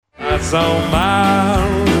saw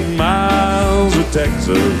miles and miles of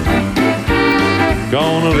Texas.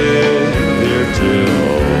 Gonna live here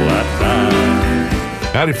till I die.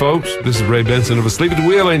 Howdy, folks. This is Ray Benson of Asleep at the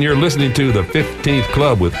Wheel, and you're listening to the 15th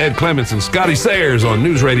Club with Ed Clements and Scotty Sayers on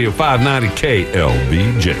News Radio 590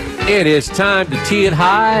 KLBJ. It is time to tee it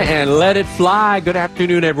high and let it fly. Good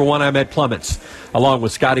afternoon, everyone. I'm Ed Clements, along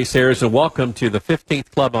with Scotty Sayers, and welcome to the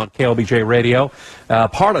 15th Club on KLBJ Radio.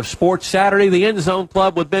 Part of Sports Saturday, the End Zone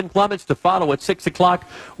Club with Ben Clements to follow at 6 o'clock.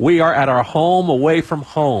 We are at our home away from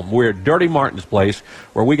home. We're at Dirty Martin's place,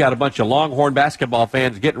 where we got a bunch of Longhorn basketball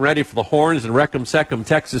fans getting ready for the Horns and Wreck 'em, Seck 'em,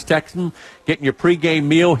 Texas Texan, getting your pregame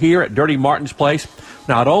meal here at Dirty Martin's place.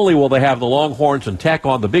 Not only will they have the Longhorns and Tech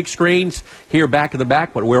on the big screens here back in the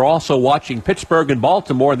back, but we're also watching Pittsburgh and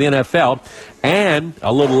Baltimore in the NFL. And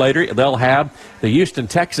a little later, they'll have the Houston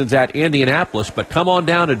Texans at Indianapolis. But come on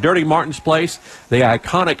down to Dirty Martin's place, the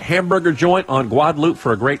iconic hamburger joint on Guadalupe,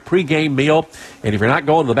 for a great pregame meal. And if you're not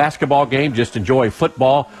going to the basketball game, just enjoy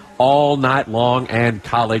football all night long and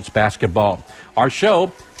college basketball. Our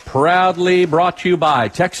show proudly brought to you by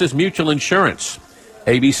Texas Mutual Insurance,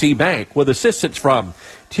 ABC Bank, with assistance from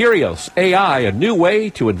Tyrios AI, a new way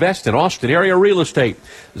to invest in Austin area real estate,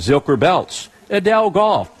 Zilker Belts, Adele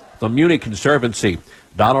Golf, the Munich Conservancy,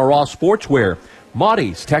 Donald Ross Sportswear,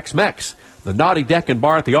 Maudie's Tex-Mex, the Naughty Deck and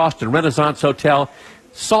Bar at the Austin Renaissance Hotel,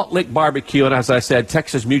 Salt Lick Barbecue, and as I said,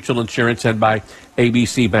 Texas Mutual Insurance, and by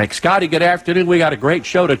ABC Bank. Scotty, good afternoon. We got a great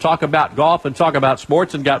show to talk about golf and talk about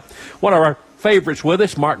sports, and got one of our favorites with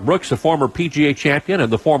us, Mark Brooks, the former PGA champion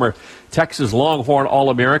and the former Texas Longhorn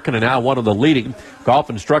All-American, and now one of the leading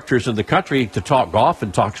golf instructors in the country, to talk golf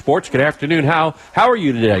and talk sports. Good afternoon. How are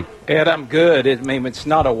you today? Ed, I'm good. I mean, it's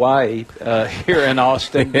not Hawaii here in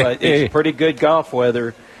Austin, but it's pretty good golf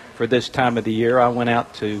weather for this time of the year. I went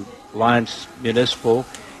out to Lyons Municipal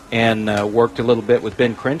and worked a little bit with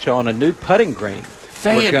Ben Crenshaw on a new putting green.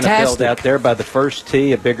 Fantastic. We're going to build out there by the first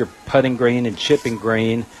tee, a bigger putting green and chipping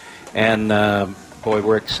green. And, boy,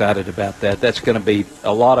 we're excited about that. That's going to be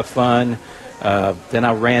a lot of fun. Then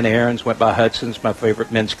I ran errands, went by Hudson's, my favorite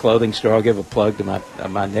men's clothing store. I'll give a plug to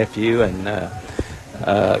my nephew, and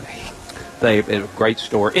they have a great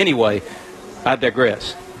store. Anyway, I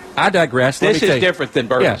digress. This is different than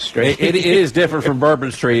Bourbon Street. It is different from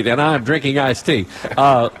Bourbon Street, and I'm drinking iced tea.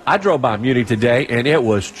 I drove by Muni today, and it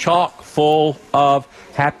was chock full of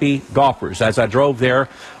happy golfers. As I drove there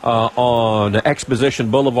on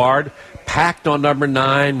Exposition Boulevard, packed on number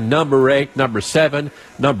 9, number 8, number 7,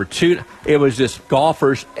 number 2. It was just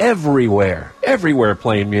golfers everywhere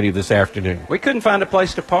playing Muni this afternoon. We couldn't find a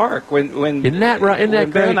place to park. When Isn't that right? Isn't that when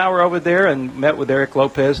great? Ben and I were over there and met with Eric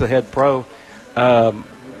Lopez, the head pro,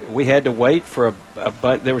 we had to wait for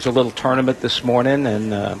but there was a little tournament this morning,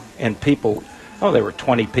 and people, there were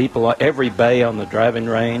 20 people, every bay on the driving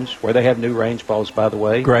range, where they have new range balls, by the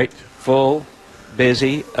way. Great. Full,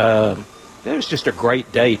 busy. It was just a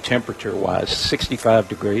great day temperature-wise, 65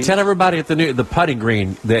 degrees. Tell everybody at the putting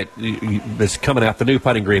green that's coming out, the new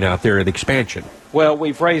putting green out there, the expansion. Well,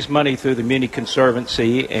 we've raised money through the Munich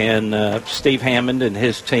Conservancy, and Steve Hammond and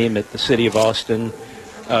his team at the City of Austin.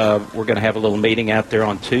 We're going to have a little meeting out there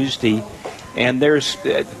on Tuesday, and there's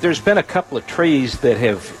been a couple of trees that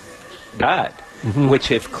have died, which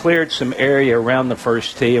have cleared some area around the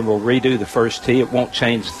first tee, and we'll redo the first tee. It won't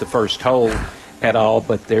change the first hole at all,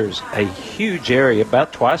 but there's a huge area,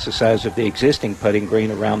 about twice the size of the existing putting green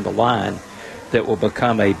around the line, that will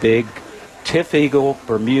become a big Tiff Eagle,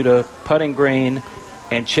 Bermuda putting green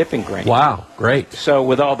and chipping green. Wow, great. So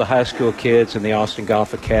with all the high school kids and the Austin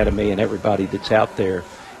Golf Academy and everybody that's out there,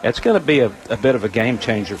 it's going to be a bit of a game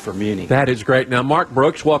changer for Muni. That is great. Now, Mark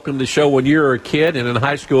Brooks, welcome to the show. When you were a kid and in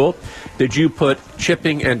high school, did you put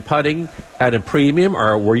chipping and putting at a premium,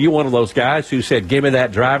 or were you one of those guys who said, give me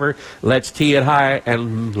that driver, let's tee it high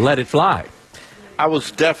and let it fly? I was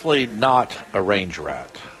definitely not a range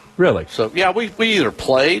rat. Really? So, yeah, we either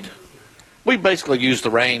played. We basically used the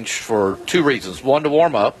range for two reasons. One, to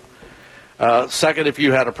warm up. Second, if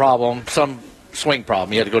you had a problem, some swing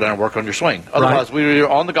problem, you had to go down and work on your swing. Otherwise, we were either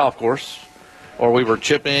on the golf course or we were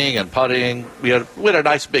chipping and putting. We had a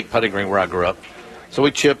nice big putting green where I grew up. So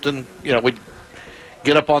we chipped and, we'd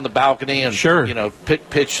get up on the balcony and,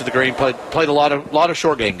 pitch to the green, played a lot of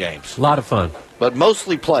short game games. A lot of fun. But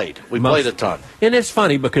mostly played. We played a ton. And it's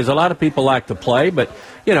funny because a lot of people like to play, but,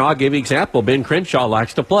 I'll give you an example. Ben Crenshaw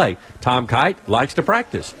likes to play. Tom Kite likes to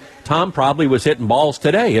practice. Tom probably was hitting balls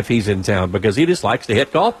today if he's in town because he just likes to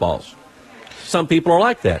hit golf balls. Some people are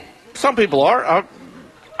like that. Some people are.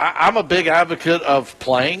 I'm a big advocate of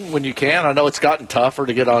playing when you can. I know it's gotten tougher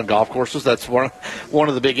to get on golf courses. That's one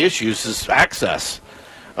of the big issues is access.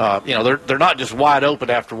 they're not just wide open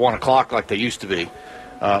after 1 o'clock like they used to be.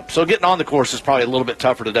 So getting on the course is probably a little bit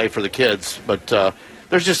tougher today for the kids, but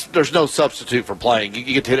there's no substitute for playing. You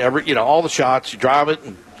get to hit all the shots, you drive it,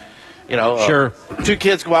 and sure. 2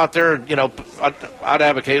 kids go out there, and I'd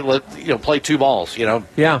advocate play 2 balls.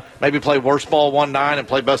 Yeah. Maybe play worst ball 1 9 and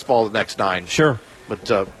play best ball the next 9. Sure.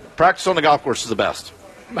 But practice on the golf course is the best.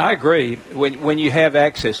 I agree. When you have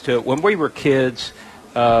access to it, when we were kids,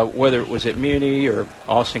 whether it was at Muni or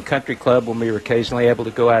Austin Country Club, when we were occasionally able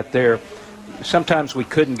to go out there, sometimes we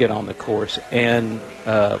couldn't get on the course, and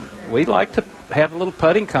we like to have a little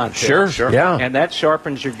putting contest. Sure. Yeah. And that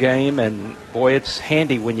sharpens your game, and boy, it's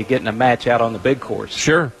handy when you get in a match out on the big course.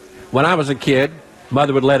 Sure. When I was a kid,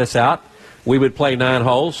 Mother would let us out. We would play 9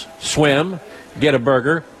 holes, swim, get a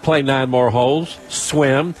burger, play 9 more holes,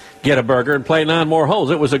 swim, get a burger, and play 9 more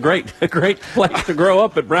holes. It was a great place to grow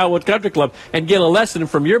up at Brownwood Country Club and get a lesson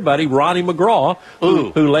from your buddy, Ronnie McGraw,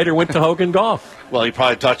 who later went to Hogan Golf. Well, he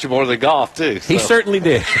probably taught you more than golf, too. So. He certainly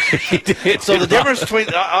did. He did. So the difference between,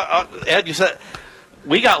 Ed, you said,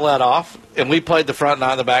 we got let off, and we played the front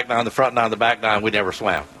 9, the back 9, the front 9, the back 9. We never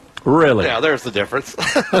swam. Really? Yeah, there's the difference.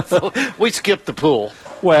 So we skipped the pool.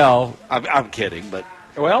 Well, I'm kidding, but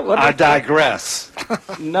well, I digress.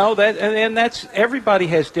 No, that's everybody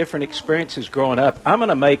has different experiences growing up. I'm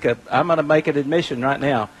gonna make an admission right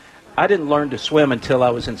now. I didn't learn to swim until I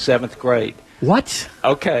was in 7th grade. what?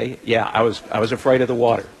 Okay, yeah, I was afraid of the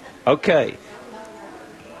water. Okay.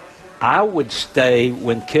 I would stay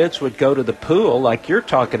when kids would go to the pool, like you're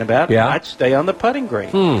talking about. Yeah. I'd stay on the putting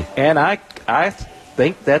green, and I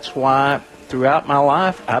think that's why throughout my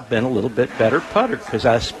life I've been a little bit better putter, because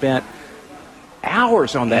I spent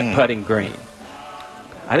hours on that putting green.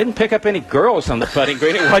 I didn't pick up any girls on the putting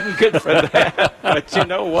green. It wasn't good for that. But you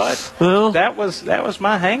know what? Well, that was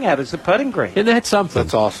my hangout, is the putting green. Isn't that something?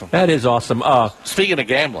 That's awesome. That is awesome. Speaking of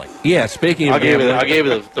gambling. Yeah, speaking of I'll gambling. give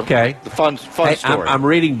you the fun Hey, story. I'm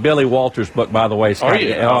reading Billy Walters' book, by the way, Scott. Are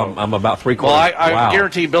you? I'm about 3/4. Well, I Wow.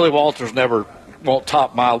 guarantee Billy Walters won't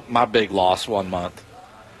top my big loss one month.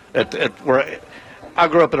 Where I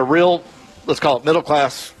grew up at a real, let's call it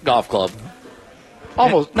middle-class golf club.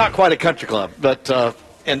 Almost, not quite a country club, but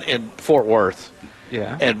in Fort Worth.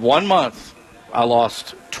 Yeah. And 1 month, I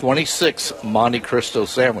lost 26 Monte Cristo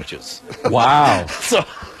sandwiches. Wow. So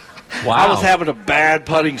Wow. I was having a bad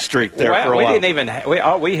putting streak there for a we while. didn't even.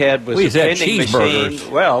 All we had was We a just had vending cheeseburgers.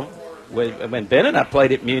 machine. Well, when Ben and I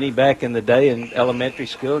played at Muni back in the day in elementary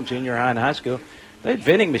school and junior high and high school, they had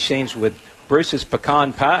vending machines with Bruce's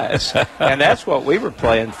pecan pies, and that's what we were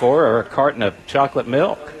playing for, or a carton of chocolate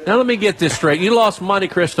milk. Now let me get this straight. You lost Monte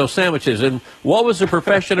Cristo sandwiches, and what was the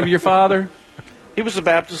profession of your father? He was a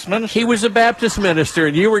Baptist minister. He was a Baptist minister,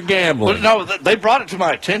 and you were gambling. Well, no, they brought it to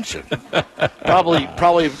my attention.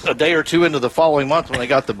 probably a day or two into the following month when they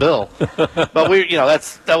got the bill. But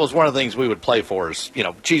that was one of the things we would play for is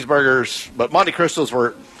cheeseburgers. But Monte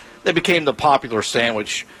Cristos they became the popular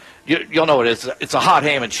sandwich. You'll know what it is. It's a hot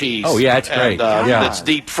ham and cheese. Oh yeah, it's great. Yeah, it's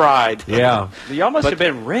deep fried. Yeah. Y'all must have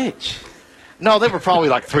been rich. No, they were probably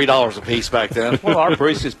like $3 a piece back then. Well, our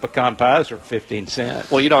Bruce's pecan pies were 15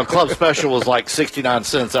 cents. Well, a club special was like 69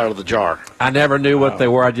 cents out of the jar. I never knew what they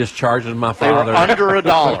were. I just charged them my They were father. under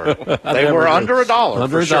 $1. They were under $1.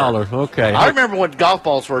 Under $1. Okay. I remember when golf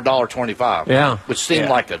balls were $1.25. Yeah. Which seemed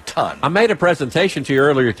like a ton. I made a presentation to you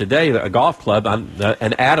earlier today at a golf club,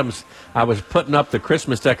 and Adams. I was putting up the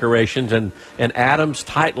Christmas decorations, and Adams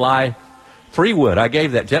Tight Lie Freewood. I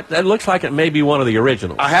gave that. That looks like it may be one of the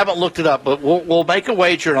originals. I haven't looked it up, but we'll make a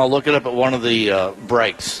wager, and I'll look it up at one of the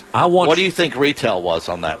breaks. What do you think retail was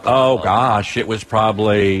on that? Oh, gosh. It was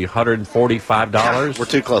probably $145. We're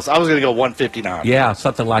too close. I was going to go $159. Yeah,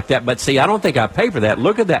 something like that. But, see, I don't think I paid for that.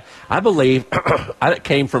 Look at that. I believe it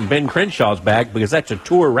came from Ben Crenshaw's bag because that's a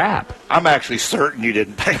tour wrap. I'm actually certain you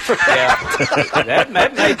didn't pay for that. Yeah.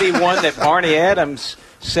 that may be one that Barney Adams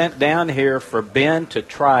sent down here for Ben to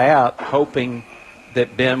try out, hoping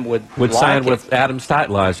that Ben would sign like with Adams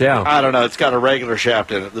Tight Lies, yeah. I don't know. It's got a regular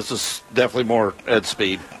shaft in it. This is definitely more Ed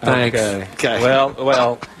Speed. Thanks. Okay.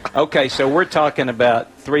 Well, okay, so we're talking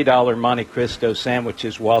about $3 Monte Cristo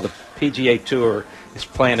sandwiches while the PGA Tour is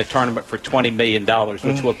playing a tournament for $20 million,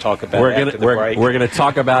 which we'll talk about after the break. We're going to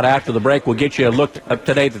talk about after the break. We'll get you a look up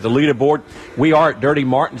today at the leaderboard. We are at Dirty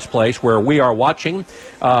Martin's place where we are watching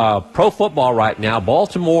pro football right now.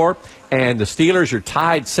 Baltimore and the Steelers are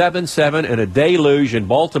tied 7-7 in a deluge in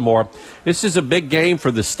Baltimore. This is a big game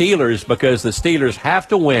for the Steelers because the Steelers have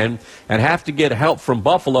to win and have to get help from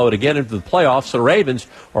Buffalo to get into the playoffs. The Ravens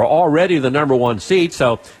are already the number 1 seed,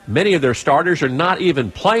 so many of their starters are not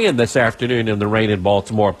even playing this afternoon in the rain in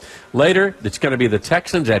Baltimore. Later, it's going to be the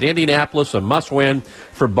Texans at Indianapolis, a must-win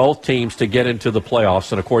for both teams to get into the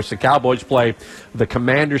playoffs. And, of course, the Cowboys play the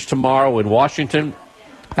Commanders tomorrow in Washington.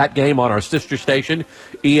 That game on our sister station,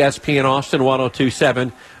 ESPN Austin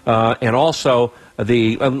 102.7, and also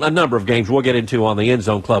a number of games we'll get into on the End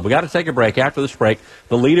Zone Club. We got to take a break. After this break,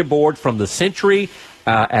 the leaderboard from the Century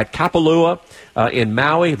at Kapalua in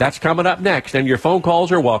Maui. That's coming up next. And your phone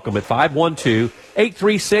calls are welcome at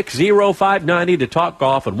 512-836-0590 to talk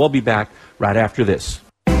golf, and we'll be back right after this.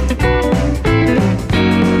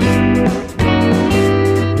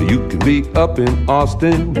 You can be up in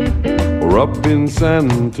Austin or up in San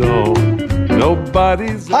Antonio.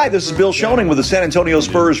 Nobody's... Hi, this is Bill Schoening with the San Antonio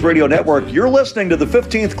Spurs Radio Network. You're listening to the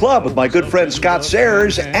 15th Club with my good friend Scott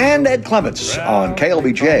Sayers and Ed Clements on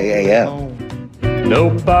KLBJ AM.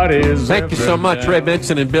 Nobody's Thank you so much, Ray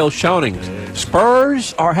Benson and Bill Schoening.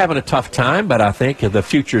 Spurs are having a tough time, but I think the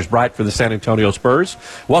future's bright for the San Antonio Spurs.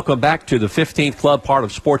 Welcome back to the 15th Club, part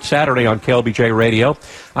of Sports Saturday on KLBJ Radio.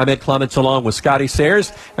 I'm Ed Clements along with Scotty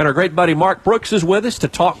Sayers, and our great buddy Mark Brooks is with us to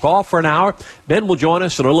talk golf for an hour. Ben will join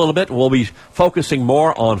us in a little bit. We'll be focusing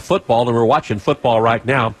more on football, and we're watching football right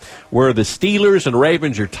now, where the Steelers and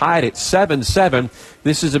Ravens are tied at 7-7.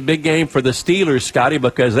 This is a big game for the Steelers, Scotty,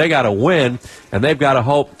 because they got to win, and they've got to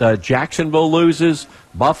hope Jacksonville loses,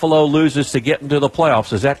 Buffalo loses to get into the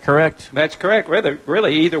playoffs. Is that correct? That's correct.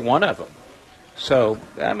 Really either one of them. So,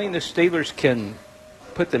 I mean, the Steelers can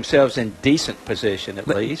put themselves in decent position at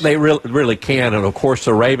least. They really can, and of course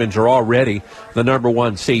the Ravens are already the number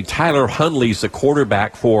 1 seed. Tyler Huntley's the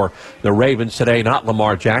quarterback for the Ravens today, not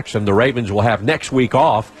Lamar Jackson. The Ravens will have next week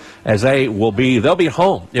off as they'll be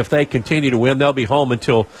home. If they continue to win, they'll be home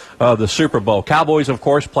until the Super Bowl. Cowboys, of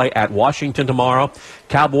course, play at Washington tomorrow.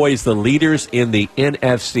 Cowboys, the leaders in the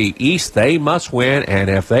NFC East. They must win, and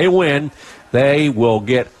if they win, they will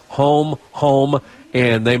get home,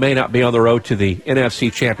 and they may not be on the road to the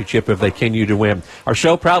NFC Championship if they continue to win. Our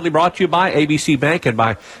show proudly brought to you by ABC Bank and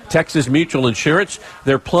by Texas Mutual Insurance.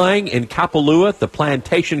 They're playing in Kapalua, the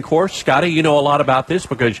Plantation Course. Scotty, you know a lot about this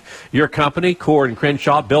because your company, Core and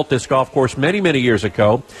Crenshaw, built this golf course many, many years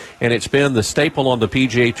ago, and it's been the staple on the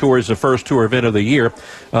PGA Tour as the first tour event of the year.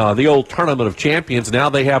 The old Tournament of Champions. Now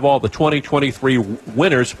they have all the 2023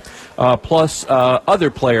 winners, plus other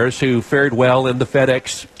players who fared well in the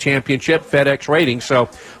FedEx Championship, FedEx ratings. So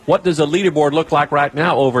what does the leaderboard look like right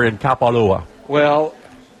now over in Kapalua? Well,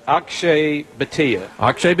 Akshay Bhatia. Yes.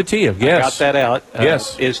 I got that out.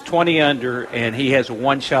 Yes. Is 20 under, and he has a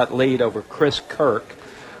one-shot lead over Chris Kirk.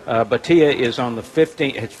 Bhatia is on the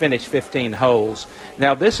 15, has finished 15 holes.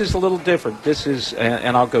 Now, this is a little different. This is,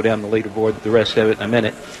 and I'll go down the leaderboard, the rest of it in a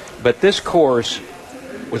minute. But this course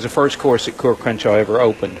was the first course that Core Crenshaw ever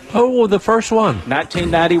opened. Oh, the first one.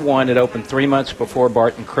 1991, it opened 3 months before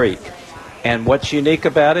Barton Creek. And what's unique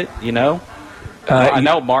about it, you know? I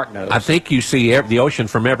know Mark knows. I think you see the ocean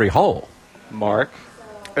from every hole. Mark?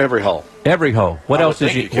 Every hole. Every hole. What else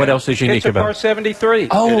is unique It's a about par 73.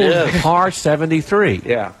 Oh, It is. par 73.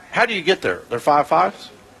 Yeah. How do you get there? They're 5.5s?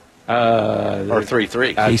 Or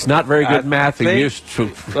 3.3s? He's not very good at math. He used to.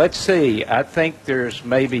 Let's see. I think there's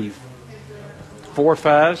maybe 4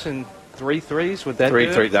 5s and 3 3s. Would that 3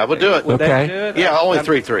 do it? 3. That would do it. Would Okay. that do it? Yeah, only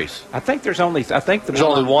 3 3s. I think there's only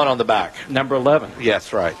One on the back. number 11.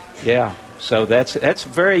 Yes, right. Yeah. So that's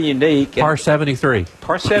very unique. Par 73.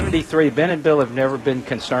 Par 73. Ben and Bill have never been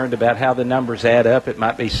concerned about how the numbers add up. It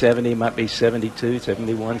might be 70, it might be 72,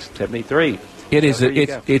 71, 73. It is. So there you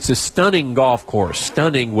go. It's a stunning golf course.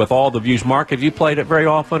 Stunning with all the views. Mark, have you played it very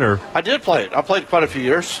often, or? I did play it. I played quite a few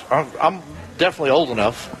years. I'm definitely old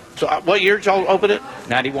enough. So what year did y'all open it?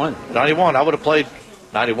 91. 91. I would have played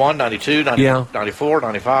 91, 92, 94,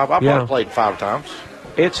 95. I probably played 5 times.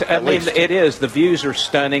 It is. The views are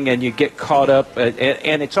stunning, and you get caught up,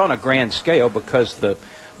 and it's on a grand scale because the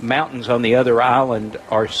mountains on the other island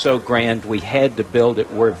are so grand. We had to build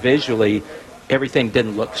it where visually everything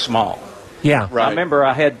didn't look small. Yeah. Right. I remember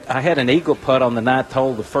I had an eagle putt on the 9th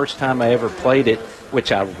hole the first time I ever played it,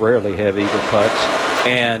 which I rarely have eagle putts,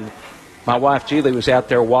 and my wife Julie was out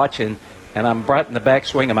there watching. And I'm right in the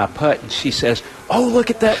backswing of my putt, and she says, "Oh, look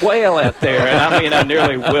at that whale out there!" And I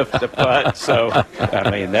nearly whiffed the putt. So,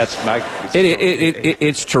 that's my.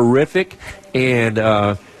 It's terrific,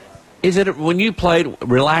 and is it when you played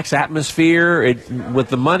relaxed atmosphere with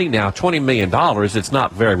the money now $20 million? It's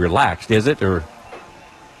not very relaxed, is it? Or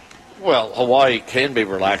Well, Hawaii can be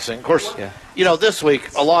relaxing. Of course, this week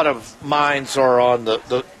a lot of minds are on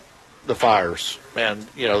the fires. And,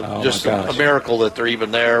 just a miracle that they're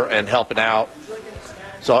even there and helping out.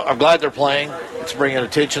 So I'm glad they're playing. It's bringing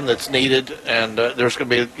attention that's needed. And there's going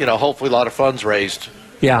to be, hopefully a lot of funds raised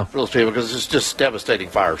for those people because it's just devastating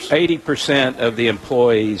fires. 80% of the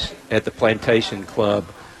employees at the Plantation Club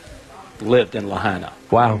lived in Lahaina.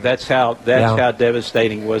 Wow. That's how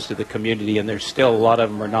devastating it was to the community, and there's still a lot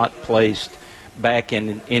of them are not placed back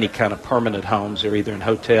in any kind of permanent homes. They're either in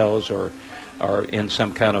hotels or in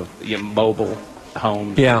some kind of mobile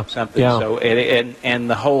homes or something. So and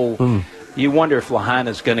the whole you wonder if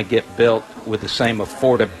Lahaina's going to get built with the same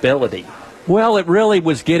affordability. Well, it really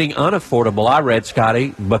was getting unaffordable, I read,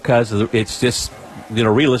 Scotty, because it's just,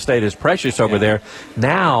 real estate is precious over there.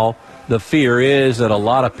 Now the fear is that a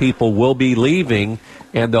lot of people will be leaving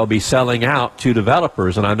and they'll be selling out to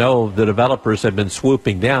developers. And I know the developers have been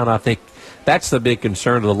swooping down. I think that's the big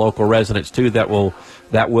concern of the local residents, too, it will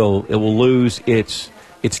lose its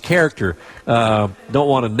character. Don't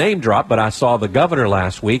want to name drop, but I saw the governor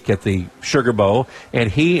last week at the Sugar Bowl,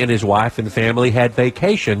 and he and his wife and family had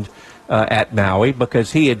vacationed at Maui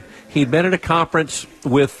because he'd been at a conference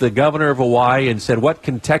with the governor of Hawaii and said, what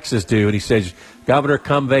can Texas do? And he says, Governor,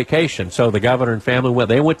 come vacation. So the governor and family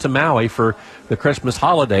went to Maui for the Christmas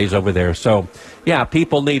holidays over there. So,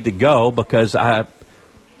 people need to go because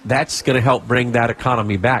that's going to help bring that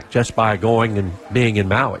economy back just by going and being in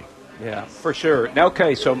Maui. Yeah, for sure.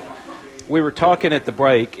 Okay, so we were talking at the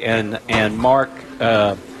break, and Mark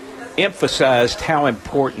emphasized how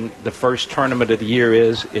important the first tournament of the year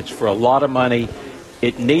is. It's for a lot of money.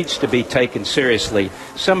 It needs to be taken seriously.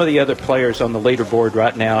 Some of the other players on the leaderboard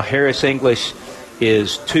right now, Harris English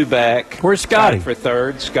is 2 back. Where's Scotty? Tied for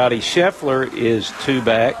third. Scotty Scheffler is 2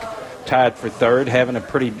 back, tied for third, having a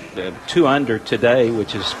pretty 2 under today,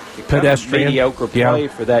 which is pedestrian, kind of mediocre play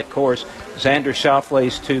for that course. Xander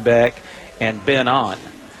Schauffele's 2 back, and Ben On.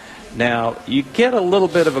 Now, you get a little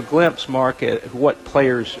bit of a glimpse, Mark, at what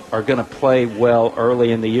players are going to play well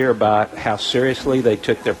early in the year by how seriously they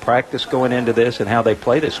took their practice going into this and how they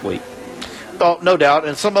play this week. Oh, no doubt.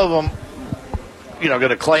 And some of them, going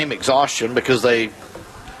to claim exhaustion because they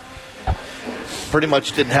pretty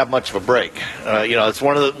much didn't have much of a break. It's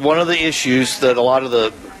one of the issues that a lot of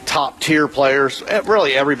the top-tier players,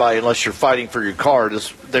 really everybody, unless you're fighting for your card,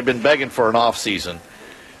 they've been begging for an off-season.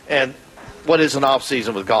 And what is an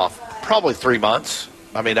off-season with golf? Probably 3 months.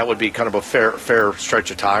 I mean, that would be kind of a fair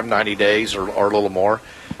stretch of time, 90 days or a little more.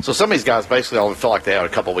 So some of these guys basically only feel like they have a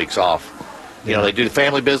couple weeks off. They do the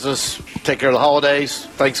family business, take care of the holidays,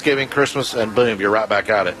 Thanksgiving, Christmas, and boom, you're right back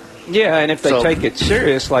at it. Yeah, and if they take it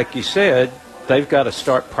serious, like you said, they've got to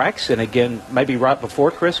start practicing again maybe right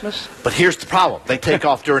before Christmas. But here's the problem. They take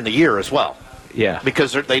off during the year as well. Yeah.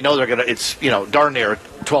 Because they know they're going to, it's, darn near a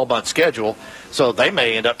 12-month schedule. So they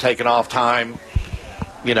may end up taking off time,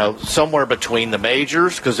 somewhere between the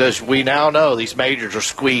majors. Because as we now know, these majors are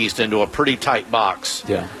squeezed into a pretty tight box.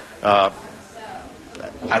 Yeah.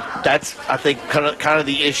 That's, I think, kind of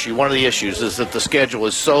the issue. One of the issues is that the schedule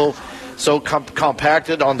is so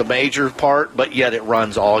compacted on the major part, but yet it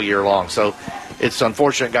runs all year long. So it's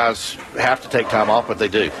unfortunate guys have to take time off, but they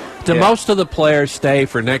do. Do most of the players stay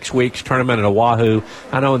for next week's tournament at Oahu?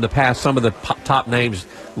 I know in the past some of the top names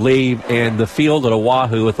leave, and the field at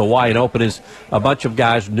Oahu at the Hawaiian Open is a bunch of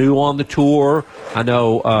guys new on the tour. I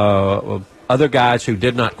know other guys who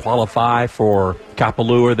did not qualify for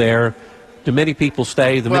Kapalua there. Do many people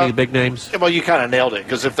stay, many big names? Well, you kind of nailed it,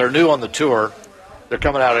 because if they're new on the tour, they're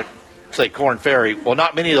coming out of, say, Korn Ferry. Well,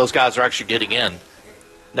 not many of those guys are actually getting in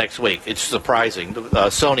next week. It's surprising.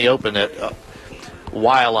 Sony Open at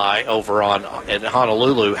Waialae over in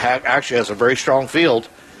Honolulu actually has a very strong field,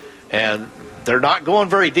 and they're not going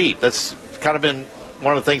very deep. That's kind of been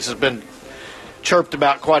one of the things that's been chirped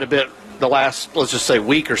about quite a bit the last, let's just say,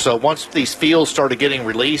 week or so. Once these fields started getting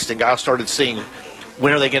released and guys started seeing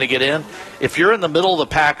when are they going to get in, if you're in the middle of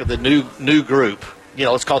the pack of the new group,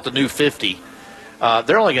 let's call it the new 50,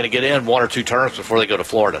 they're only going to get in 1 or 2 turns before they go to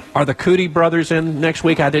Florida. Are the Cootie brothers in next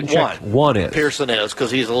week? I didn't check. One is. Pearson is, because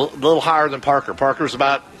he's a little higher than Parker. Parker's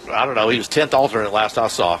about, I don't know, he was 10th alternate last I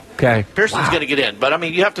saw. Okay. Pearson's going to get in. But, I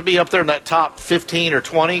mean, you have to be up there in that top 15 or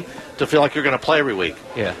 20 to feel like you're going to play every week.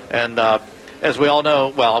 Yeah. And as we all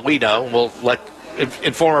know, we know, and we'll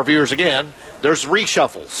inform our viewers again, there's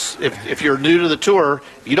reshuffles. If you're new to the tour,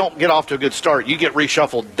 you don't get off to a good start. You get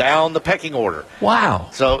reshuffled down the pecking order. Wow.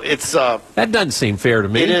 So it's that doesn't seem fair to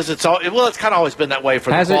me. It is. It's kind of always been that way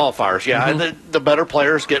for the qualifiers. Yeah, mm-hmm. And the better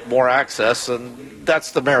players get more access, and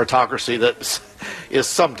that's the meritocracy that is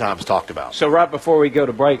sometimes talked about. So right before we go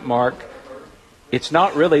to break, Mark, it's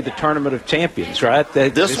not really the Tournament of Champions, right?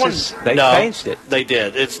 They changed it. They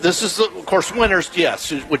did. Of course, winners,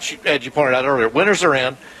 yes, which, as you pointed out earlier, winners are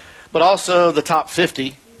in, but also the top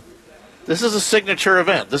 50. This is a signature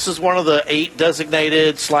event. This is one of the 8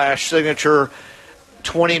 designated / signature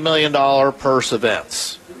 $20 million purse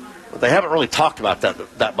events. But they haven't really talked about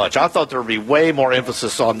that much. I thought there would be way more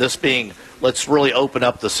emphasis on this being, let's really open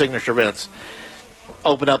up the signature events,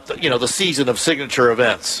 open up the season of signature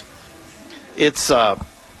events. It's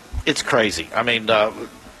crazy. I mean,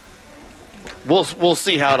 we'll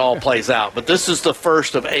see how it all plays out. But this is the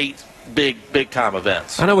first of 8 big time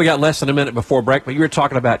events. I know we got less than a minute before break, but you were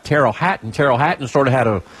talking about Terrell Hatton. Terrell Hatton sort of had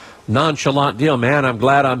a nonchalant deal. Man, I'm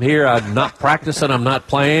glad I'm here. I'm not practicing. I'm not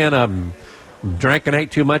playing. I'm drinking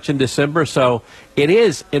ain't too much in December. So it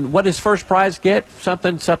is. And what does first prize get?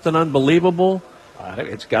 Something unbelievable.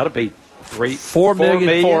 It's got to be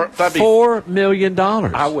 $4 million.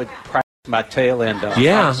 I would practice my tail end off.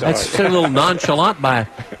 Yeah, that's a little nonchalant by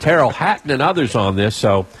Terrell Hatton and others on this.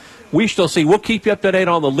 So we shall see. We'll keep you up to date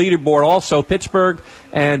on the leaderboard. Also, Pittsburgh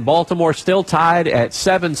and Baltimore still tied at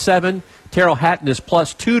 7-7. Terrell Hatton is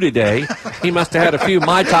 +2 today. He must have had a few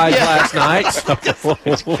Mai Tais last night. So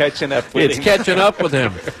it's catching up with him. It's catching up with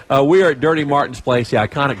him. We are at Dirty Martin's Place, the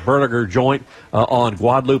iconic burger joint on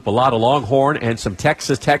Guadalupe. A lot of Longhorn and some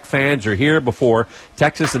Texas Tech fans are here before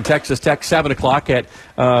Texas and Texas Tech, 7 o'clock at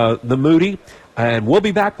the Moody. And we'll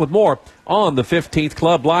be back with more on the 15th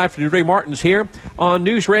Club live from Dirty Martin's here on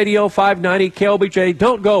News Radio 590 KLBJ.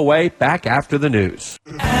 Don't go away. Back after the news.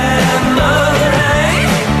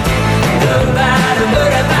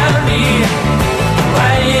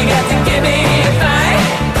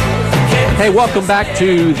 Hey, welcome back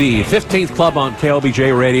to the 15th Club on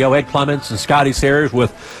KLBJ Radio. Ed Clements and Scotty Sayers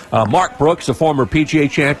with Mark Brooks, a former PGA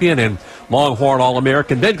champion and Longhorn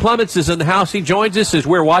All-American. Ben Clements is in the house. He joins us as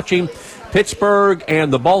we're watching Pittsburgh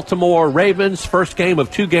and the Baltimore Ravens, first game of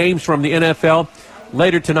 2 games from the NFL.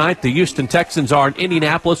 Later tonight, the Houston Texans are in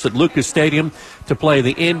Indianapolis at Lucas Stadium to play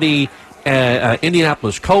the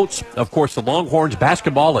Indianapolis Colts. Of course, the Longhorns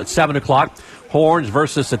basketball at 7 o'clock. Horns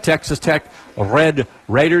versus the Texas Tech Red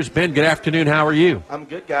Raiders. Ben, good afternoon. How are you? I'm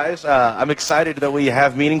good, guys. I'm excited that we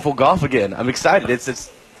have meaningful golf again. I'm excited. It's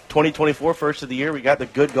 2024, first of the year. We got the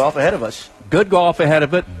good golf ahead of us. Good golf ahead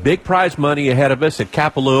of it. Big prize money ahead of us at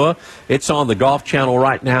Kapalua. It's on the Golf Channel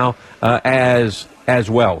right now as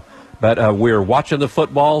well. But we're watching the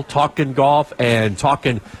football, talking golf, and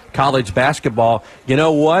talking college basketball. You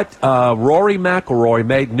know what? Rory McIlroy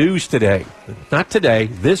made news today. Not today,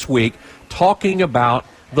 this week, talking about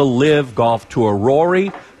the LIV Golf Tour.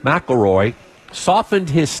 Rory McIlroy softened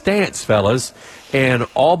his stance, fellas, and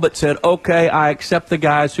all but said, okay, I accept the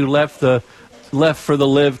guys who left for the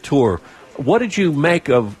LIV Tour. What did you make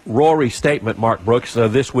of Rory's statement, Mark Brooks,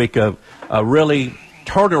 this week of really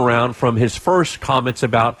turnaround from his first comments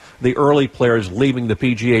about the early players leaving the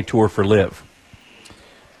PGA Tour for LIV?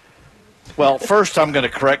 Well, first I'm going to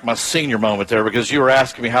correct my senior moment there because you were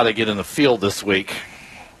asking me how they get in the field this week.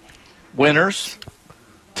 Winners,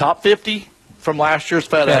 top 50 from last year's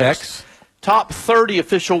FedEx. Top 30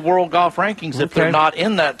 official world golf rankings if they're not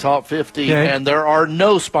in that top 50, and there are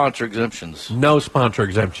no sponsor exemptions. No sponsor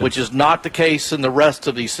exemptions. Which is not the case in the rest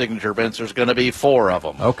of these signature events. There's going to be 4 of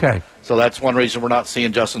them. Okay. So that's one reason we're not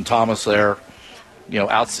seeing Justin Thomas there.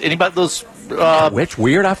 Anybody those which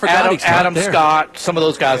weird? I forgot Adam Scott, some of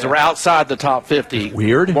those guys that were outside the top 50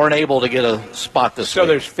 weren't able to get a spot this week. So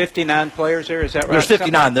there's 59 players there, is that right? There's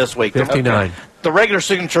 59 this week. 59. Okay. The regular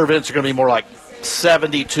signature events are going to be more like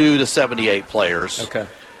 72 to 78 players. Okay.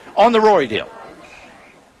 On the Rory deal,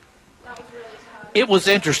 it was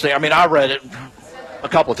interesting. I mean, I read it a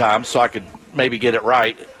couple of times so I could maybe get it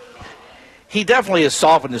right. He definitely has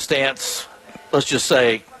softened his stance. Let's just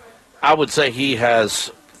say, I would say he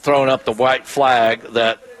has thrown up the white flag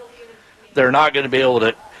that they're not going to be able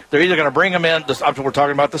to. They're either going to bring him in. We're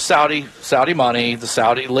talking about the Saudi money, the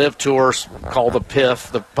Saudi LIV Tours, called the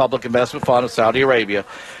PIF, the Public Investment Fund of Saudi Arabia.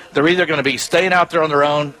 They're either going to be staying out there on their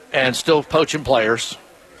own and still poaching players.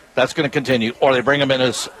 That's going to continue, or they bring them in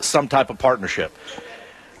as some type of partnership.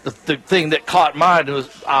 The thing that caught my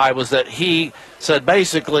eye was that he said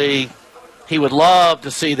basically he would love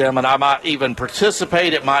to see them, and I might even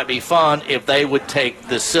participate. It might be fun if they would take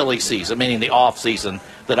the silly season, meaning the off season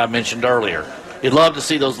that I mentioned earlier. He'd love to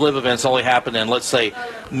see those LIV events only happen in, let's say,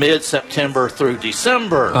 mid-September through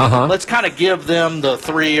December. Let's kind of give them the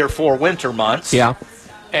 3 or 4 winter months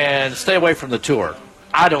and stay away from the tour.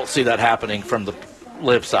 I don't see that happening from the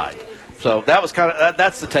LIV side. So that was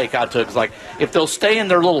that's the take I took. It's like, if they'll stay in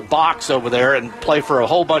their little box over there and play for a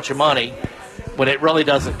whole bunch of money when it really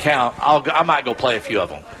doesn't count, I might go play a few of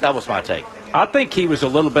them. That was my take. I think he was a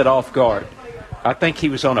little bit off guard. I think he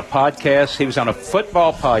was on a podcast. He was on a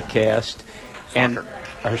football podcast.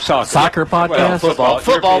 Soccer podcast? Well,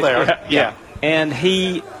 football there. Yeah. And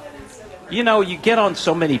he, you get on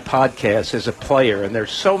so many podcasts as a player, and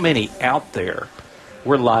there's so many out there.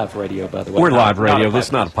 We're live radio, by the way. We're live radio. This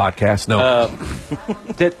is not a podcast, no.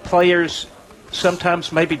 That players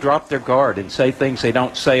sometimes maybe drop their guard and say things they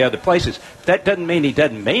don't say other places. That doesn't mean he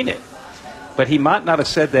doesn't mean it. But he might not have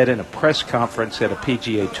said that in a press conference at a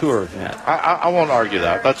PGA Tour event. I won't argue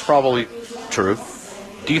that. That's probably true.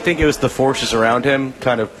 Do you think it was the forces around him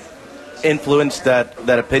kind of influenced that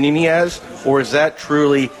opinion he has? Or is that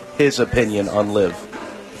truly his opinion on LIV?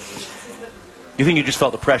 You think you just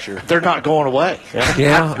felt the pressure? They're not going away.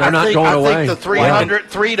 Yeah, they're not going away. I think the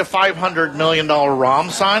 $300 to $500 million ROM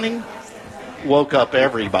signing woke up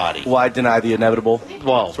everybody. Why deny the inevitable?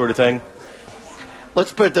 Well, sort of thing.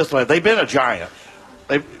 Let's put it this way: they've been a giant.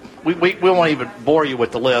 We won't even bore you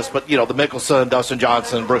with the list, but the Mickelson, Dustin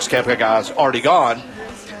Johnson, Brooks Koepka guys already gone.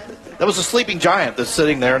 That was a sleeping giant that's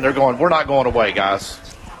sitting there, and they're going, "We're not going away, guys."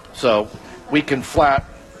 So we can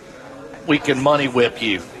money whip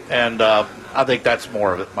you, and I think that's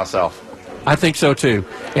more of it myself. I think so too,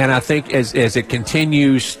 and I think as it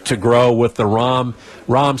continues to grow with the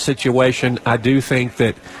Rahm situation, I do think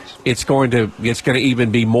that it's going to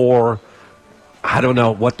even be more. I don't know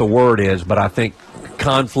what the word is, but I think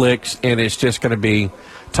conflicts, and it's just going to be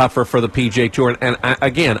tougher for the PGA Tour. And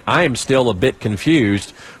I am still a bit confused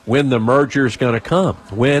when the merger is going to come.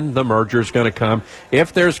 When the merger is going to come,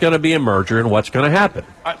 if there's going to be a merger, and what's going to happen.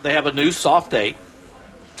 They have a new soft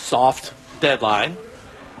deadline,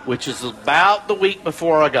 which is about the week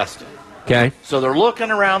before Augusta. Okay. So they're looking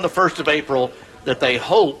around the 1st of April that they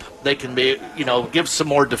hope they can be, give some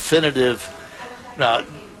more definitive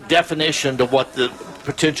definition to what the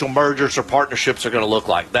potential mergers or partnerships are going to look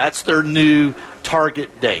like. That's their new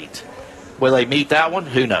target date. Will they meet that one?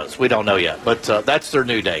 Who knows? We don't know yet, but that's their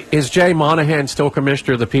new date. Is Jay Monahan still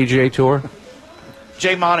commissioner of the PGA Tour?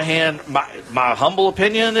 Jay Monahan, my humble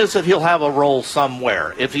opinion is that he'll have a role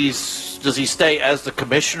somewhere. Does he stay as the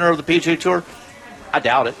commissioner of the PGA Tour? I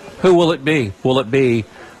doubt it. Who will it be?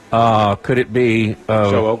 Could it be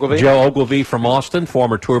Joe Ogilvy? Joe Ogilvy from Austin,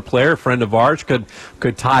 former tour player, friend of ours? Could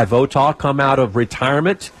Ty Votaw come out of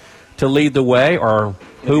retirement to lead the way, or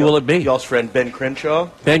who will it be? Y'all's friend Ben Crenshaw?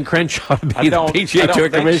 Ben Crenshaw to be the PGA Tour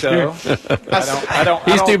commissioner? So.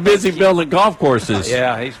 He's too busy building golf courses.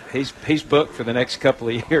 Yeah, he's booked for the next couple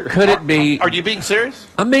of years. Could it be? Are you being serious?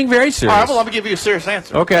 I'm being very serious. All right, well, I'm going to give you a serious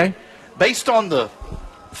answer. Okay. Based on the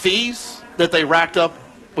fees that they racked up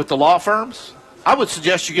with the law firms, I would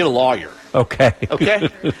suggest you get a lawyer. Okay. Okay.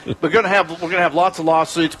 we're going to have lots of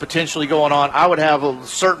lawsuits potentially going on. I would have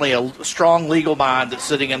certainly a strong legal mind that's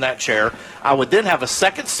sitting in that chair. I would then have a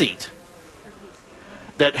second seat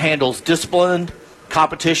that handles discipline,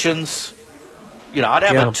 competitions. I'd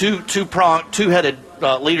have a two-headed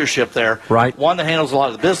leadership there. Right. One that handles a lot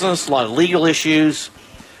of the business, a lot of legal issues,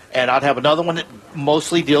 and I'd have another one that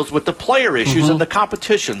mostly deals with the player issues and the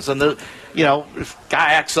competitions and if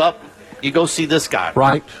guy acts up, you go see this guy.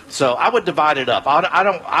 Right. So I would divide it up.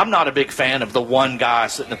 I'm not a big fan of the one guy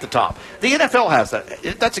sitting at the top. The NFL has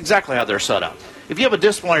that. That's exactly how they're set up. If you have a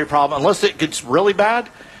disciplinary problem, unless it gets really bad,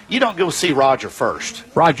 you don't go see Roger first.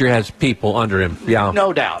 Roger has people under him. Yeah.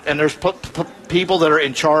 No doubt. And there's people that are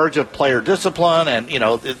in charge of player discipline and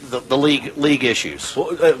the league issues.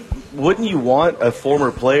 Well, wouldn't you want a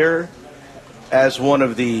former player as one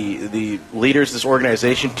of the leaders of this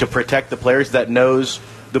organization to protect the players that knows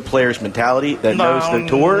the player's mentality, that knows the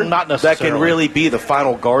tour, not necessarily. that can really be the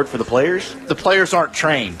final guard for the players? The players aren't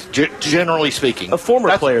trained, generally speaking. A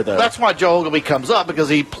former player, though. That's why Joe Ogilvy comes up, because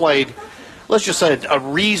he played, let's just say, a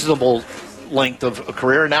reasonable length of a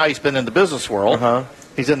career. Now he's been in the business world.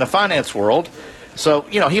 He's in the finance world. So,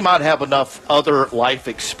 he might have enough other life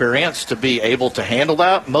experience to be able to handle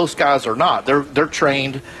that. Most guys are not. They're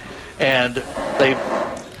trained, and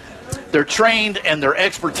they're trained, and their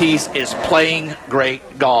expertise is playing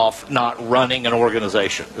great golf, not running an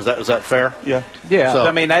organization. Is that fair? Yeah. Yeah, So-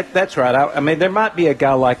 I mean, that's right. I mean, there might be a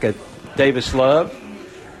guy like a Davis Love.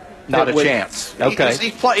 Not a that would- chance. Okay. He's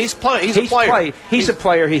a player. He's a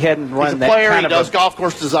player. He hadn't run He's a that player. kind He of does golf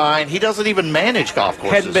course design. He doesn't even manage golf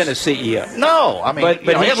courses. hadn't been a CEO. No, I mean, But he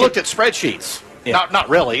he hadn't should- looked at spreadsheets. Yeah. Not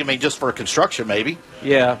really. I mean, just for construction, maybe.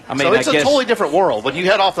 Yeah, I mean, So it's I a guess totally different world. When you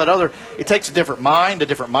head off that other, it takes a different mind, a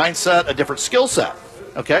different mindset, a different skill set.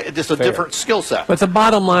 Okay, it's just a different skill set. But the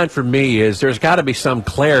bottom line for me is there's got to be some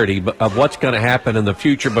clarity of what's going to happen in the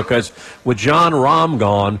future, because with John Rahm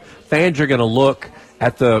gone, fans are going to look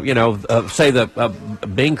at the, say the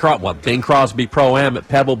Bing Crosby Pro-Am at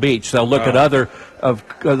Pebble Beach. They'll look at other of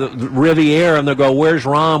Riviera, and they'll go, where's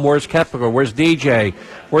Rom, where's Kepler, where's DJ,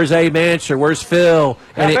 where's Abe Manser, where's Phil?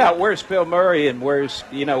 How about where's Phil Murray, and where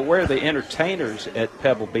are the entertainers at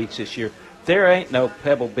Pebble Beach this year? There ain't no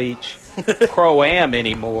Pebble Beach Pro-Am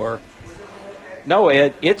anymore. No,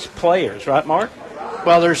 Ed, it's players, right, Mark?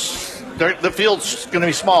 Well, the field's going to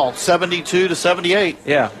be small, 72 to 78.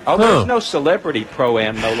 Yeah. Oh, there's no celebrity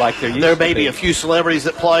Pro-Am, though, like there used to be. There may be a few celebrities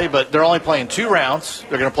that play, but they're only playing 2 rounds.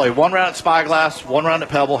 They're going to play 1 round at Spyglass, 1 round at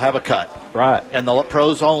Pebble, have a cut. Right. And the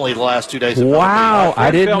pros only the last 2 days of Wow, I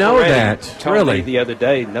didn't know that. Told really? me the other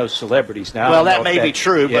day, no celebrities now. Well, that may be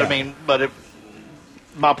true, yeah. but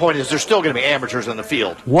my point is there's still going to be amateurs in the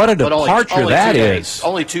field. What a departure that is.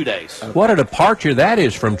 Only 2 days. What a departure that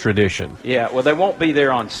is from tradition. Yeah, well, they won't be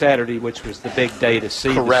there on Saturday, which was the big day to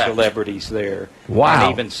see the celebrities there. Wow.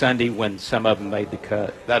 And even Sunday when some of them made the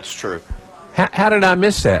cut. That's true. How did I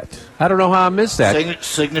miss that? I don't know how I missed that.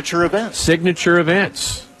 Signature events. Signature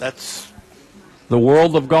events. That's the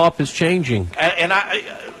world of golf is changing. And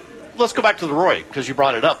let's go back to the Roy, because you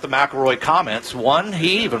brought it up, the McElroy comments.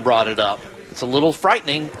 He even brought it up. It's a little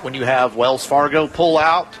frightening when you have Wells Fargo pull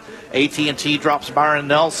out, AT&T drops Byron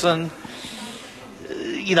Nelson.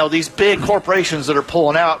 These big corporations that are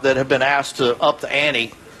pulling out that have been asked to up the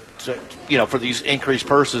ante, for these increased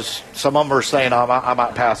purses. Some of them are saying, I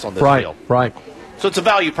might pass on this deal. Right. So it's a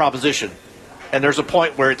value proposition, and there's a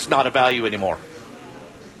point where it's not a value anymore.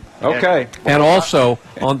 Okay. And also,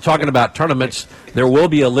 on talking about tournaments, there will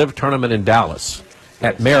be a live tournament in Dallas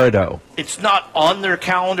at Merido. It's not on their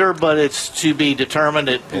calendar, but it's to be determined.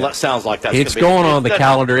 It sounds like that's it's going on the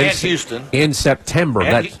calendar in Houston in September.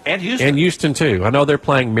 And Houston. And Houston, too. I know they're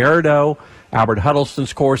playing Merido, Albert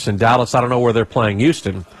Huddleston's course in Dallas. I don't know where they're playing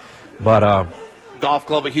Houston. But Golf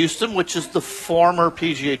Club of Houston, which is the former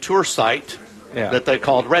PGA Tour site that they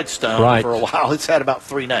called Redstone for a while. It's had about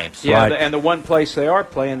 3 names. Yeah, and the one place they are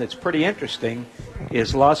playing that's pretty interesting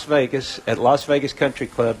is Las Vegas, at Las Vegas Country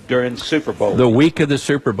Club during Super Bowl. The week of the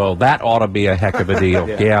Super Bowl. That ought to be a heck of a deal.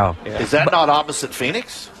 yeah. Is that not opposite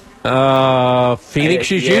Phoenix?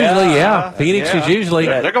 Phoenix is usually, Phoenix is usually.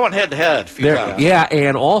 They're going head-to-head. Yeah,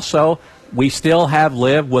 and also we still have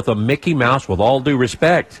Live with a Mickey Mouse, with all due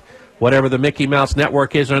respect. Whatever the Mickey Mouse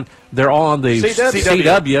network is, they're on the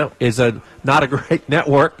CW is not a great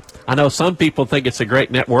network. I know some people think it's a great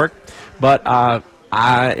network, but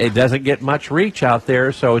it doesn't get much reach out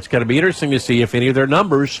there, so it's going to be interesting to see if any of their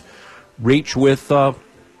numbers reach with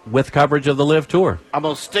coverage of the Live Tour. I'm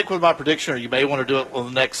going to stick with my prediction, or you may want to do it on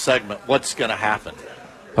the next segment. What's going to happen?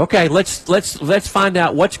 Okay, let's find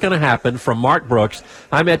out what's going to happen from Mark Brooks.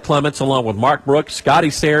 I'm Ed Clements, along with Mark Brooks, Scotty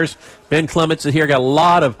Sayers, Ben Clements is here. Got a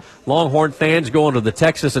lot of Longhorn fans going to the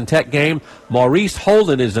Texas and Tech game. Maurice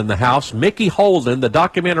Holden is in the house. Mickey Holden, the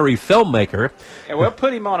documentary filmmaker. And we'll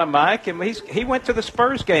put him on a mic, and he went to the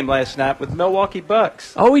Spurs game last night with Milwaukee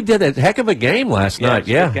Bucks. Oh, he did a heck of a game last night.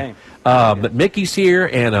 Yeah, good game. But Mickey's here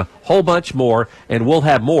and a whole bunch more, and we'll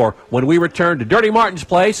have more when we return to Dirty Martin's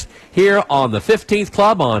Place here on the 15th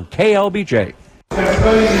Club on KLBJ.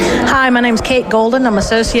 Hi, my name's Kate Golden. I'm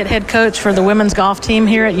associate head coach for the women's golf team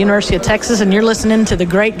here at University of Texas, and you're listening to the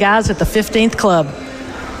great guys at the 15th Club.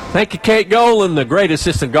 Thank you, Kate Golden, the great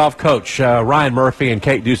assistant golf coach. Ryan Murphy and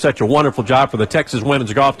Kate do such a wonderful job for the Texas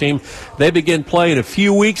women's golf team. They begin play in a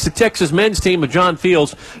few weeks. The Texas men's team of John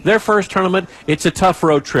Fields, their first tournament, it's a tough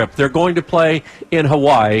road trip. They're going to play in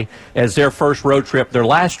Hawaii as their first road trip. Their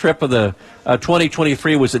last trip of the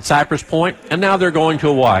 2023 was at Cypress Point, and now they're going to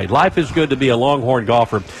Hawaii. Life is good to be a Longhorn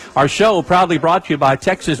golfer. Our show proudly brought to you by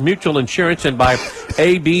Texas Mutual Insurance and by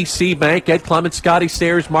ABC Bank. Ed Clements, Scotty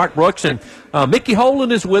Sayers, Mark Brooks, and Mickey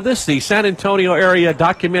Holden is with us, the San Antonio area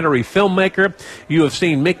documentary filmmaker. You have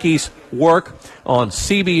seen Mickey's work on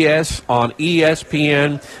CBS, on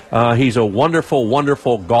ESPN. He's a wonderful,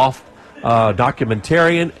 wonderful golf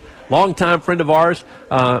documentarian. Longtime friend of ours.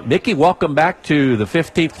 Mickey, welcome back to the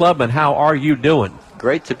 15th Club, and how are you doing?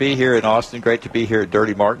 Great to be here in Austin. Great to be here at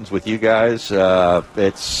Dirty Martin's with you guys.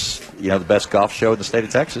 It's the best golf show in the state of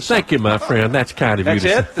Texas. Thank you, my friend. That's kind of you.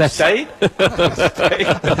 That's it? The state?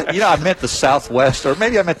 I meant the Southwest, or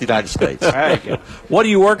maybe I meant the United States. What are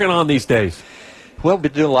you working on these days? Well, we've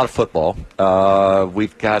been doing a lot of football.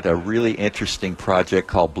 We've got a really interesting project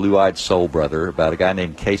called Blue-Eyed Soul Brother about a guy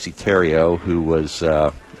named Casey Terrio who was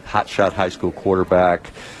hotshot high school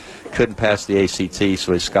quarterback, couldn't pass the ACT,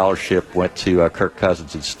 so his scholarship went to Kirk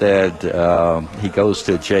Cousins instead. He goes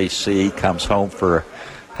to JC, comes home for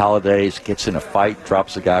holidays, gets in a fight,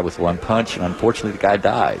 drops the guy with one punch, and unfortunately the guy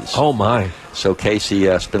dies. Oh, my. So Casey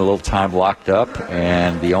spent a little time locked up,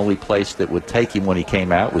 and the only place that would take him when he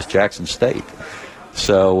came out was Jackson State.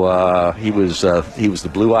 So he was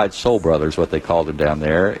the Blue-Eyed Soul Brother is what they called him down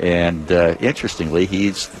there. And interestingly,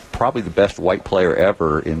 he's probably the best white player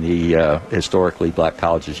ever in the historically black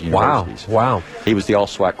colleges and universities. Wow. He was the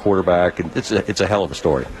all-SWAC quarterback, and it's a hell of a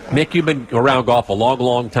story. Mick, you've been around golf a long,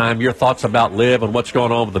 long time. Your thoughts about LIV and what's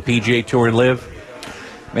going on with the PGA Tour and LIV?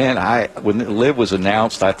 Man, when LIV was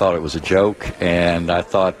announced, I thought it was a joke, and I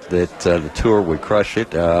thought that the tour would crush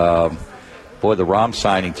it. Boy, the Rahm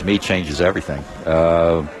signing to me changes everything.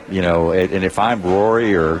 And if I'm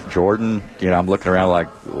Rory or Jordan, I'm looking around like,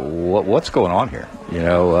 what's going on here?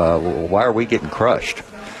 Why are we getting crushed?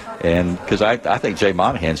 And because I think Jay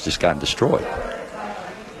Monahan's just gotten destroyed.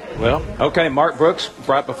 Well, okay, Mark Brooks,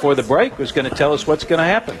 right before the break, was going to tell us what's going to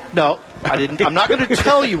happen. No, I didn't. I'm not going to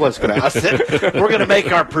tell you what's going to happen. I said we're going to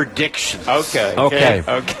make our predictions. Okay.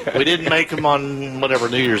 We didn't make them on whatever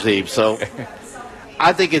New Year's Eve, so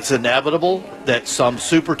I think it's inevitable that some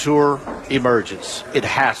Super Tour emerges. It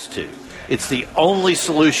has to. It's the only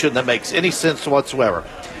solution that makes any sense whatsoever.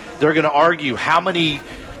 They're going to argue how many,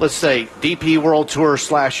 let's say, DP World Tour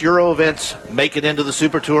 / Euro events make it into the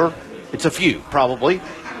Super Tour. It's a few, probably.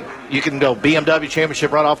 You can go BMW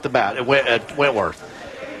Championship right off the bat at Wentworth.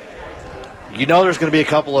 There's going to be a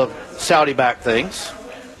couple of Saudi-backed things.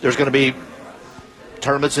 There's going to be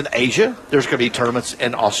tournaments in Asia. There's going to be tournaments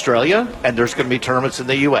in Australia, and there's going to be tournaments in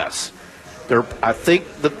the U.S. I think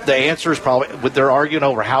the answer is probably they're arguing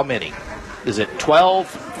over how many. Is it 12,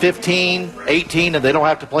 15, 18, and they don't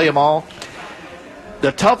have to play them all?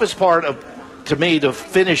 The toughest part to me to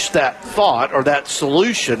finish that thought or that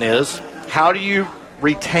solution is how do you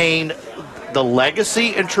retain the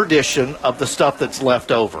legacy and tradition of the stuff that's left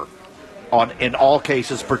over in all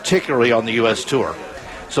cases, particularly on the U.S. Tour.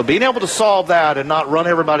 So being able to solve that and not run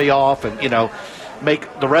everybody off and, make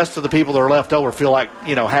the rest of the people that are left over feel like,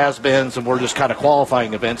 has-beens and we're just kind of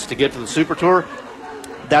qualifying events to get to the Super Tour,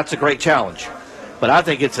 that's a great challenge. But I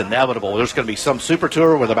think it's inevitable. There's going to be some Super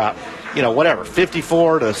Tour with about,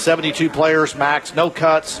 54 to 72 players max, no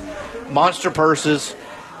cuts, monster purses,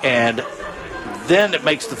 and then it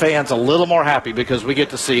makes the fans a little more happy because we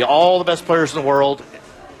get to see all the best players in the world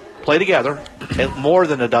play together more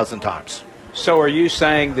than a dozen times. So are you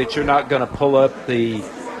saying that you're not going to pull up the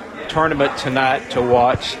tournament tonight to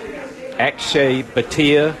watch Akshay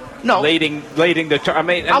Bhatia leading the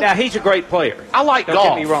tournament? Now he's a great player. I like golf.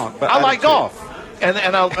 Don't get me wrong. But I like golf. And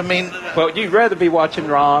well, you'd rather be watching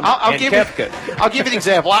Rahm and Koepka. I'll give you an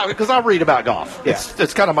example because I read about golf. Yeah.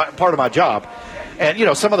 It's kind of part of my job. And,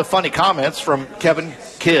 some of the funny comments from Kevin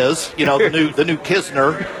Kiz, the new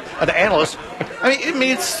Kisner, an analyst.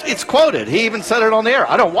 It's quoted. He even said it on the air.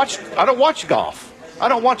 I don't watch golf. I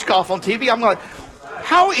don't watch golf on TV. I'm like,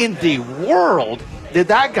 how in the world did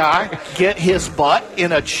that guy get his butt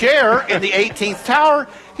in a chair in the 18th tower?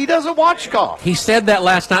 He doesn't watch golf. He said that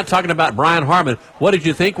last night talking about Brian Harman. What did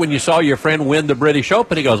you think when you saw your friend win the British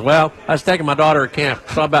Open? He goes, well, I was taking my daughter to camp.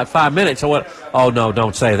 Saw about 5 minutes. I went, oh, no,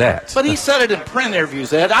 don't say that. But he said it in print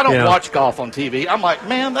interviews, Ed. I don't watch golf on TV. I'm like,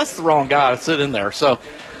 man, that's the wrong guy to sit in there. So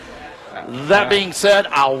that being said,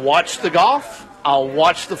 I'll watch the golf. I'll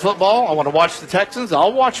watch the football. I want to watch the Texans.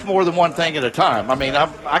 I'll watch more than one thing at a time.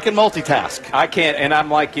 I can multitask. I can't, and I'm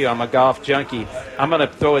like you. I'm a golf junkie. I'm going to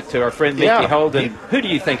throw it to our friend Mickey Holden. Who do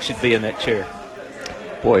you think should be in that chair?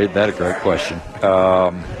 Boy, isn't that a great question.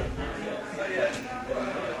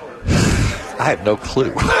 I have no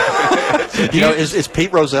clue. Is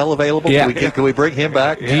Pete Rozelle available? Yeah. Can we bring him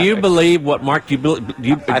back? Do you believe what Mark? Do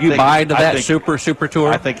you buy into that super tour?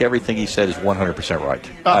 I think everything he said is 100% right.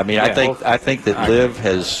 I think that LIV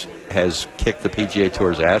has kicked the PGA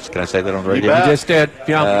Tour's ass. Can I say that on the radio? You just did.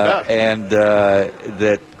 Yeah. And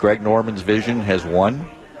that Greg Norman's vision has won.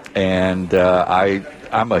 And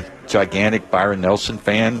I'm a gigantic Byron Nelson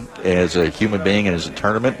fan as a human being and as a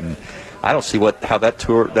tournament, and I don't see how that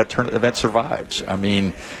tournament event survives.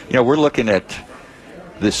 We're looking at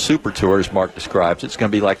this Super Tour, as Mark describes. It's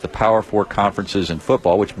going to be like the Power 4 conferences in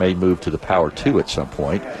football, which may move to the Power 2 at some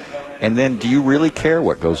point. And then do you really care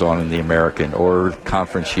what goes on in the American or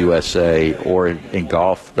Conference USA or in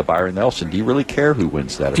golf, the Byron Nelson? Do you really care who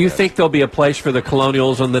wins that event? Do you think there'll be a place for the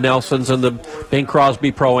Colonials and the Nelsons and the Bing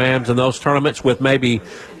Crosby Pro-Ams and those tournaments with maybe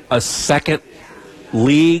a second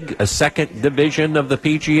league, a second division of the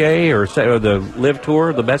PGA or the LIV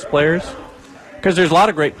Tour, the best players? Because there's a lot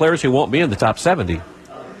of great players who won't be in the top 70.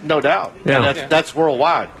 No doubt. Yeah. And that's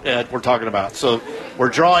worldwide, Ed, we're talking about. So we're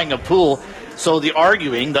drawing a pool. So the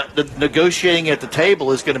arguing, the negotiating at the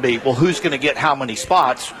table is going to be, well, who's going to get how many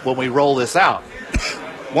spots when we roll this out?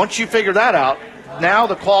 Once you figure that out, now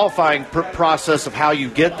the qualifying process of how you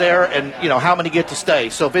get there and, how many get to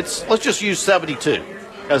stay. So if it's, let's just use 72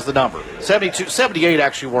 as the number. 78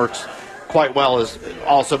 actually works quite well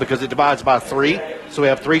also because it divides by 3, so we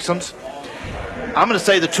have threesomes. I'm going to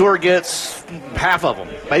say the tour gets half of them,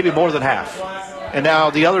 maybe more than half. And now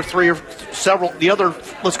the other 3 or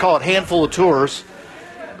let's call it handful of tours,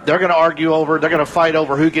 they're going to fight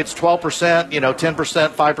over who gets 12%, 10%,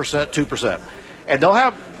 5%, 2%. And they'll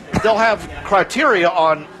have criteria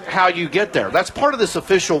on how you get there. That's part of this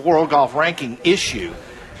official World Golf Ranking issue.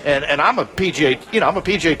 And I'm a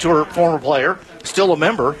PGA Tour former player, still a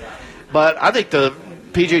member, but I think the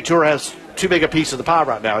PGA Tour has too big a piece of the pie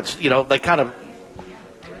right now. It's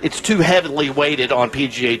it's too heavily weighted on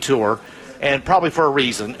PGA Tour, and probably for a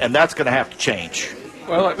reason, and that's going to have to change.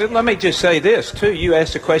 Well, let me just say this, too. You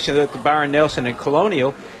asked a question about the Byron Nelson and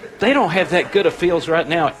Colonial. They don't have that good of fields right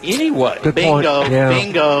now anyway. Good Bingo, point. Yeah.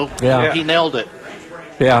 bingo. Yeah. He nailed it.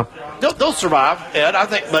 Yeah. They'll survive, Ed, I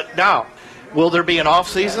think. But now, will there be an off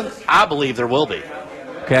season? I believe there will be.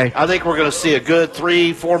 Okay. I think we're going to see a good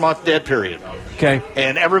 3-4 month dead period. Okay.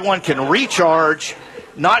 And everyone can recharge,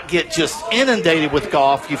 not get just inundated with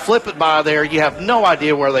golf. You flip it by there, you have no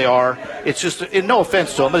idea where they are. It's just, no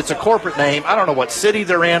offense to them, but it's a corporate name. I don't know what city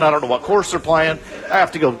they're in. I don't know what course they're playing. I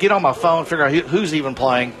have to go get on my phone, figure out who's even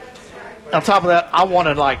playing. On top of that, I want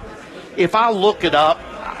to, if I look it up,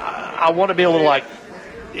 I want to be able to,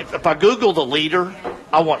 if I Google the leader,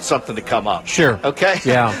 I want something to come up. Sure. Okay?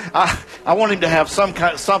 Yeah. I want him to have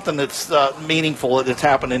something that's meaningful that's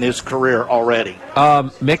happened in his career already.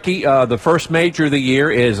 Mickey, the first major of the year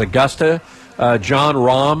is Augusta. John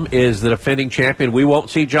Rahm is the defending champion. We won't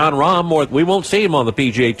see John Rahm, we won't see him on the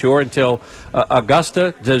PGA Tour until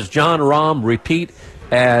Augusta. Does John Rahm repeat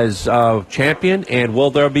as champion, and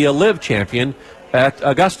will there be a live champion at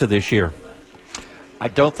Augusta this year? I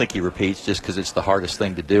don't think he repeats just because it's the hardest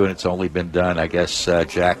thing to do, and it's only been done, I guess,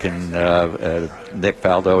 Jack and Nick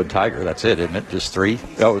Faldo and Tiger. That's it, isn't it? Just 3?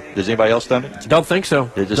 Oh, has anybody else done it? Don't think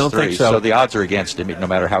so. Just don't 3. think so. So the odds are against him, no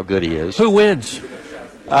matter how good he is. Who wins?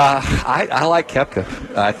 I like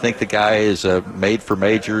Koepka. I think the guy is made for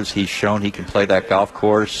majors. He's shown he can play that golf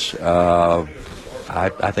course.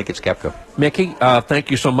 I think it's Koepka. Mickey, thank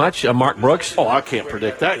you so much. Mark Brooks. Oh, I can't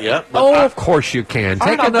predict that yet. Of course you can.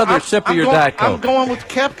 Take another sip of your Diet Coke. I'm going with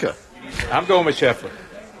Koepka. I'm going with Scheffler.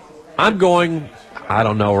 I'm going, I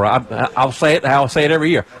don't know, Rob. I'll say it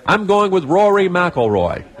every year. I'm going with Rory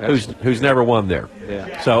McIlroy, who's never won there.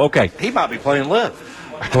 Yeah. So, okay. He might be playing live.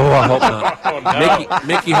 Oh, I hope not. Oh, no.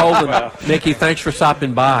 Mickey Holden. Mickey, thanks for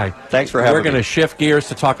stopping by. Thanks for having me. We're going to shift gears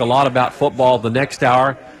to talk a lot about football the next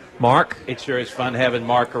hour. Mark? It sure is fun having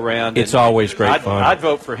Mark around. It's always great fun. I'd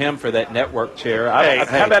vote for him for that network chair.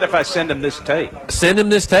 How about if I send him this tape? Send him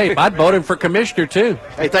this tape. I'd vote him for commissioner, too.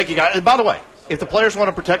 Hey, thank you, guys. And by the way, if the players want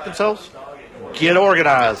to protect themselves, get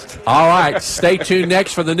organized. All right. Stay tuned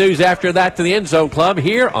next for the news after that to the End Zone Club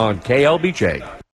here on KLBJ.